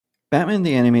Batman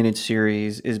the Animated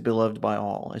Series is beloved by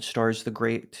all. It stars the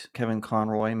great Kevin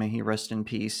Conroy, may he rest in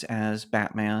peace, as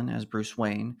Batman, as Bruce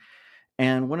Wayne.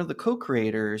 And one of the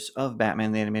co-creators of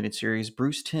Batman the Animated Series,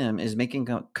 Bruce Timm, is making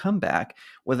a comeback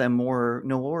with a more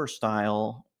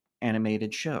noir-style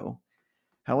animated show.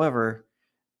 However,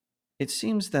 it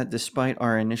seems that despite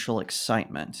our initial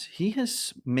excitement, he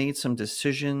has made some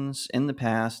decisions in the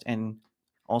past and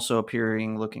also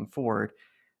appearing looking forward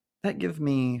that give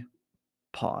me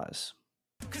pause.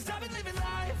 'Cause I've been living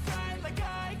life right like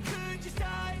I could just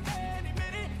die any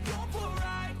minute. Going for a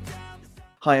ride down the side.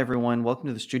 Hi everyone, welcome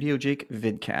to the StudioJake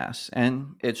vidcast,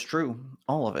 and it's true,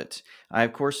 all of it. I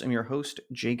of course am your host,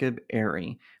 Jacob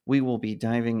Airy. We will be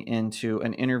diving into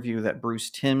an interview that Bruce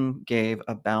Timm gave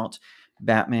about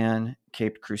Batman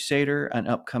Caped Crusader, an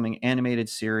upcoming animated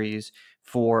series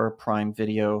for Prime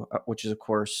Video, which is of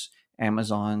course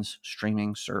Amazon's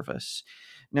streaming service.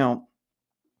 Now,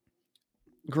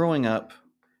 growing up,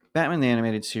 Batman the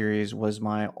Animated Series was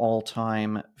my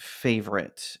all-time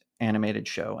favorite animated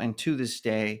show, and to this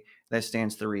day, that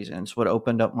stands to reason. It's what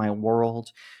opened up my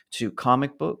world to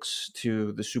comic books,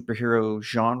 to the superhero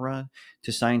genre,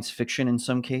 to science fiction in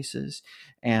some cases,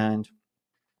 and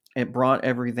it brought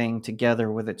everything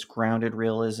together with its grounded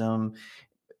realism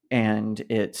and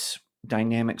its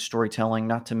dynamic storytelling,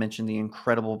 not to mention the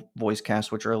incredible voice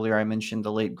cast, which earlier I mentioned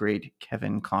the late great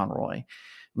Kevin Conroy.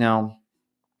 Now,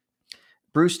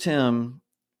 Bruce Timm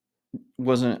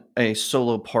wasn't a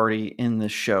solo party in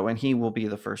this show, and he will be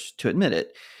the first to admit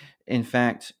it. In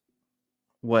fact,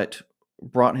 what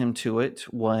brought him to it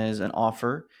was an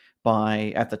offer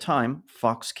by, at the time,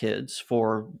 Fox Kids,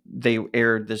 for they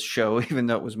aired this show, even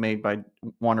though it was made by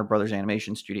Warner Brothers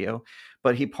Animation Studio.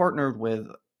 But he partnered with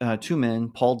two men,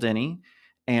 Paul Dini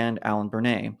and Alan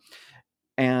Burnett,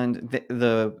 and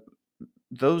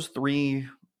those three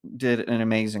did an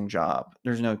amazing job.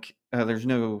 There's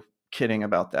no kidding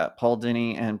about that. Paul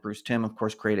Dini and Bruce Timm, of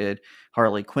course, created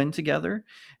Harley Quinn together,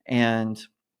 and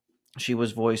she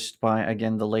was voiced by,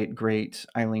 again, the late great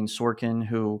Eileen Sorkin,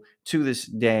 who to this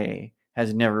day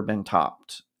has never been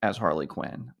topped as Harley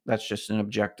Quinn. That's just an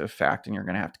objective fact, and you're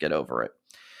going to have to get over it.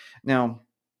 Now,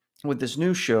 with this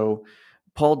new show,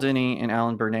 Paul Dini and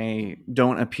Alan Burnett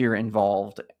don't appear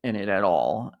involved in it at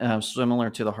all, similar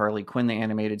to the Harley Quinn, the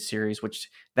animated series, which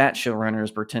that showrunner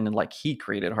has pretended like he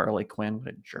created Harley Quinn. What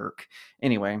a jerk.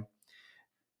 Anyway,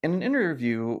 in an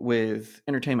interview with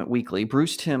Entertainment Weekly,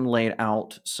 Bruce Timm laid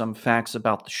out some facts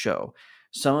about the show.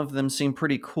 Some of them seem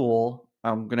pretty cool.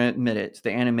 I'm going to admit it.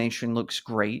 The animation looks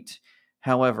great.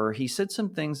 However, he said some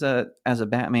things that, as a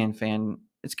Batman fan,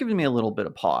 it's given me a little bit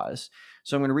of pause.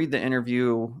 So I'm going to read the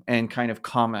interview and kind of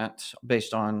comment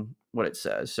based on what it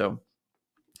says. So,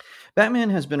 Batman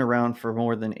has been around for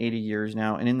more than 80 years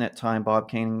now, and in that time, Bob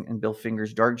Kane and Bill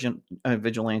Finger's dark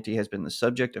vigilante has been the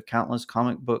subject of countless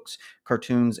comic books,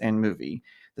 cartoons, and movie.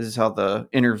 This is how the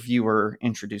interviewer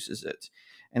introduces it.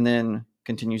 And then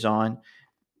continues on.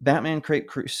 Batman Caped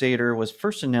Crusader was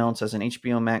first announced as an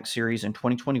HBO Max series in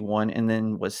 2021 and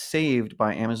then was saved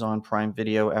by Amazon Prime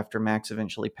Video after Max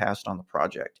eventually passed on the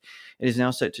project. It is now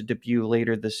set to debut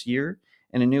later this year.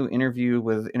 In a new interview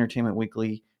with Entertainment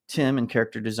Weekly, Timm and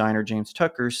character designer James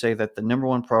Tucker say that the number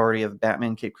one priority of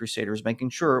Batman Caped Crusader is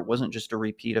making sure it wasn't just a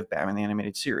repeat of Batman the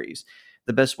Animated Series.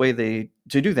 The best way to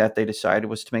do that, they decided,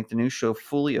 was to make the new show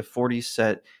fully a 40s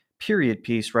set period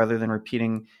piece rather than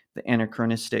repeating the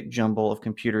anachronistic jumble of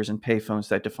computers and payphones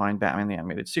that defined Batman the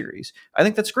Animated Series. I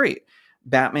think that's great.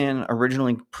 Batman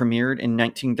originally premiered in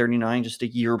 1939, just a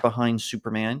year behind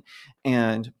Superman,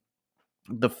 and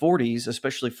the 40s,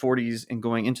 especially 40s and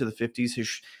going into the 50s,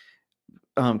 his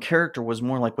character was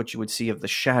more like what you would see of the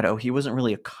Shadow. He wasn't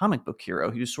really a comic book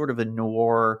hero. He was sort of a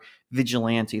noir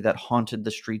vigilante that haunted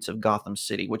the streets of Gotham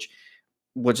City, which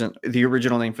wasn't the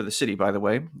original name for the city, by the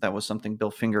way. That was something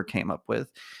Bill Finger came up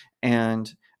with.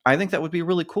 And I think that would be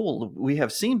really cool. We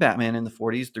have seen Batman in the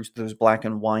 40s. There's those black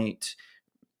and white,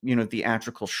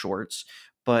 theatrical shorts.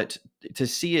 But to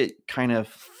see it kind of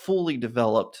fully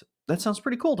developed, that sounds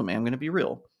pretty cool to me. I'm going to be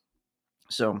real.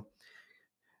 So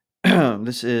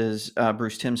this is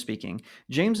Bruce Timm speaking.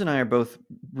 James and I are both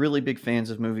really big fans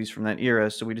of movies from that era,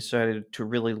 so we decided to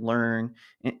really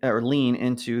lean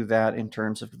into that in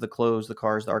terms of the clothes, the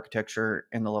cars, the architecture,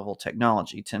 and the level of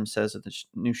technology. Timm says that the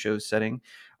new show's setting,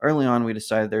 early on we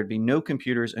decided there'd be no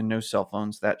computers and no cell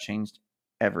phones. That changed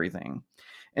everything.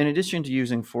 In addition to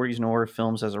using 40s noir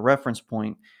films as a reference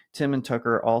point, Timm and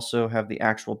Tucker also have the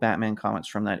actual Batman comics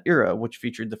from that era, which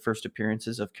featured the first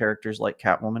appearances of characters like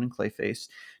Catwoman and Clayface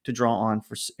to draw on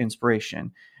for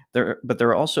inspiration. But there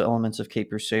are also elements of Caped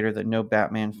Crusader that no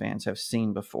Batman fans have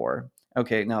seen before.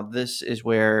 Okay, now this is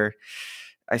where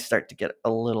I start to get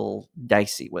a little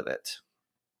dicey with it.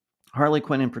 Harley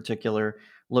Quinn in particular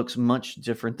looks much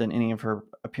different than any of her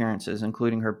appearances,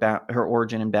 including her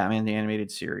origin in Batman the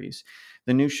Animated Series.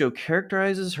 The new show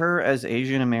characterizes her as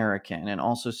Asian American and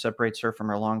also separates her from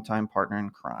her longtime partner in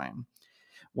crime.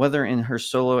 Whether in her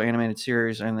solo animated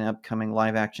series or in the upcoming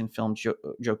live action film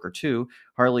Joker 2,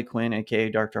 Harley Quinn, aka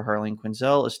Dr. Harleen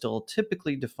Quinzel, is still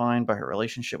typically defined by her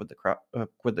relationship with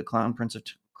the Clown Prince of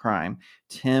Crime.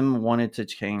 Tim wanted to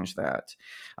change that.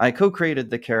 I co created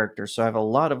the character, so I have a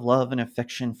lot of love and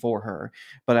affection for her,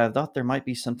 but I thought there might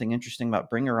be something interesting about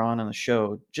bringing her on the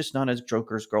show, just not as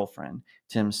Joker's girlfriend,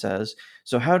 Tim says.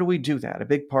 So, how do we do that? A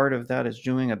big part of that is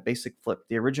doing a basic flip.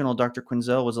 The original Dr.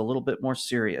 Quinzel was a little bit more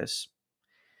serious.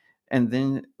 And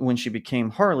then when she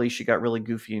became Harley, she got really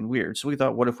goofy and weird. So we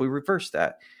thought, what if we reverse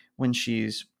that? When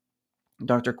she's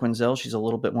Dr. Quinzel, she's a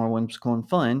little bit more whimsical and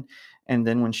fun. And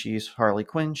then when she's Harley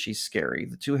Quinn, she's scary.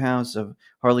 The two halves of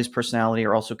Harley's personality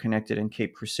are also connected in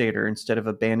Cape Crusader. Instead of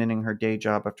abandoning her day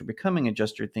job after becoming a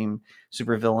Jester-themed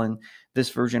supervillain, this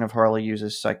version of Harley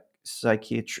uses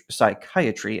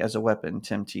psychiatry as a weapon,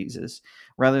 Tim teases.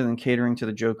 Rather than catering to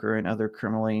the Joker and other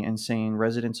criminally insane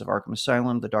residents of Arkham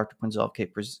Asylum, the Dr. Quinzel of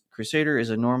Cape Crusader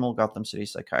is a normal Gotham City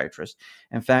psychiatrist.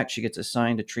 In fact, she gets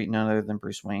assigned to treat none other than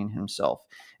Bruce Wayne himself.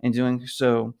 In doing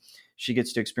so, she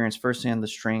gets to experience firsthand the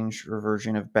strange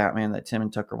version of Batman that Tim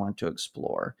and Tucker wanted to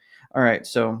explore. All right,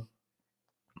 so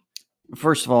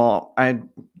first of all, I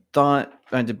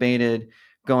debated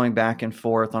going back and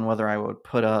forth on whether I would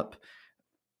put up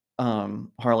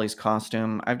Harley's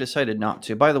costume. I've decided not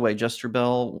to. By the way, Jester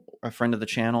Bell, a friend of the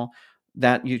channel,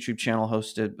 that YouTube channel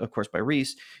hosted, of course, by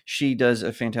Reese, she does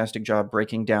a fantastic job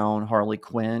breaking down Harley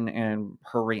Quinn and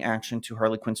her reaction to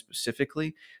Harley Quinn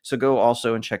specifically. So go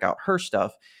also and check out her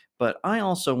stuff. But I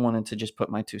also wanted to just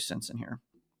put my 2 cents in here.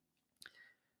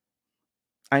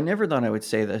 I never thought I would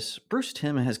say this. Bruce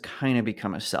Timm has kind of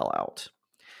become a sellout.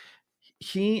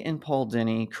 He and Paul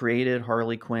Dini created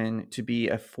Harley Quinn to be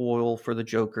a foil for the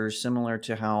Joker, similar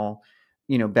to how,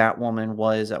 Batwoman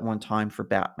was at one time for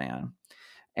Batman.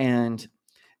 And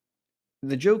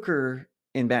the Joker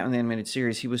in Batman the Animated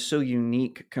Series, he was so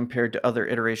unique compared to other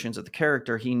iterations of the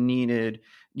character. He needed,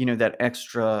 that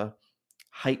extra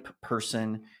hype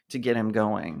person to get him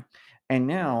going. And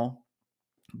now,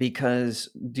 because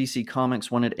DC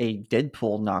Comics wanted a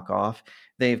Deadpool knockoff,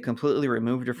 they've completely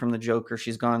removed her from the Joker.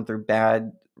 She's gone through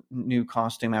bad new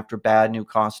costume after bad new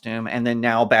costume, and then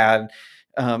now bad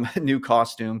new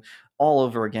costume all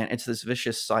over again. It's this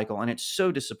vicious cycle, and it's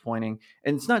so disappointing.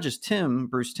 And it's not just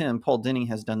Bruce Timm. Paul Dini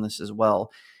has done this as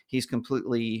well. He's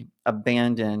completely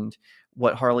abandoned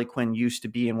what Harley Quinn used to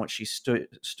be and what she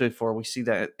stood for. We see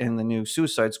that in the new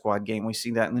Suicide Squad game. We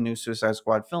see that in the new Suicide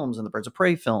Squad films and the Birds of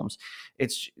Prey films.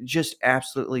 It's just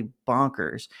absolutely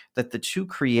bonkers that the two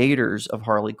creators of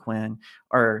Harley Quinn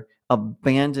are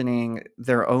abandoning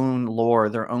their own lore,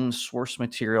 their own source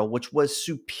material, which was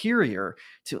superior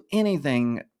to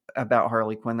anything about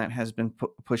Harley Quinn that has been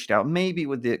pushed out, maybe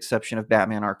with the exception of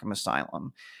Batman Arkham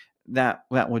Asylum. That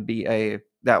would be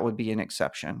an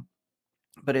exception.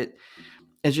 But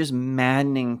it's just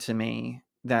maddening to me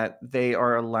that they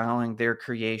are allowing their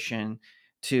creation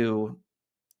to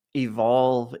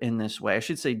evolve in this way. I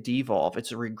should say devolve.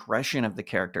 It's a regression of the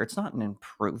character. It's not an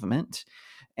improvement.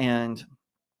 And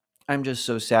I'm just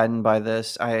so saddened by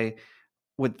this. I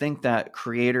would think that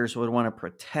creators would want to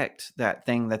protect that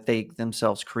thing that they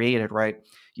themselves created, right?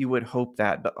 You would hope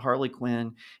that. But Harley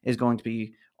Quinn is going to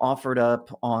be offered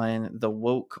up on the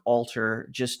woke altar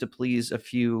just to please a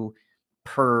few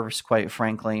pervs, quite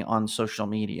frankly, on social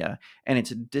media. And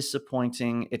it's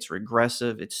disappointing. It's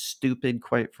regressive. It's stupid,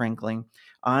 quite frankly.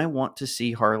 I want to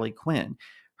see Harley Quinn.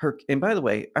 And by the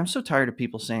way, I'm so tired of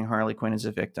people saying Harley Quinn is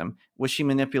a victim. Was she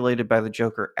manipulated by the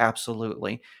Joker?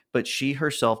 Absolutely. But she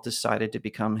herself decided to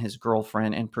become his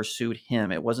girlfriend and pursued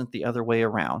him. It wasn't the other way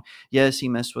around. Yes, he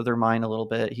messed with her mind a little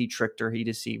bit. He tricked her. He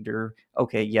deceived her.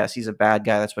 Okay, yes, he's a bad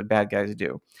guy. That's what bad guys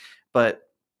do. But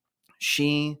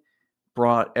she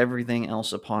brought everything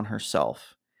else upon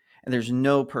herself. And there's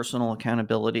no personal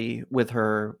accountability with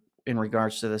her in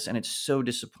regards to this. And it's so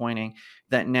disappointing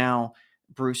that now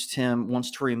Bruce Timm wants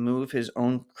to remove his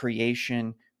own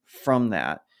creation from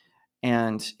that.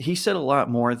 And he said a lot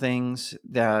more things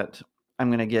that I'm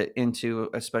going to get into,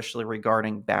 especially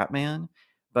regarding Batman.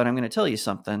 But I'm going to tell you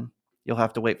something. You'll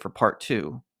have to wait for part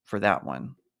 2 for that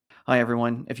one. Hi,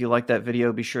 everyone. If you like that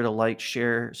video, be sure to like,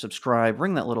 share, subscribe,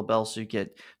 ring that little bell so you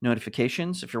get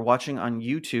notifications. If you're watching on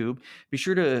YouTube, be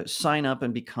sure to sign up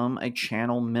and become a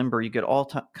channel member. You get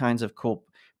all kinds of cool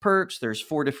perks. There's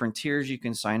 4 different tiers you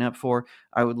can sign up for.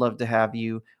 I would love to have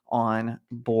you on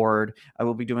board. I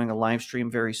will be doing a live stream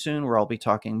very soon where I'll be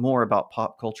talking more about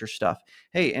pop culture stuff.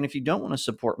 Hey, and if you don't want to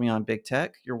support me on big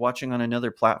tech, you're watching on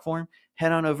another platform,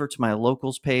 head on over to my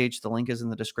locals page. The link is in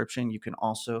the description. You can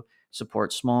also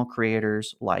support small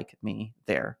creators like me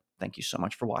there. Thank you so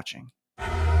much for watching.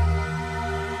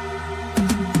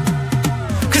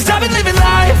 'Cause I've been living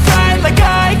life right like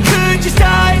I could just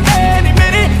die any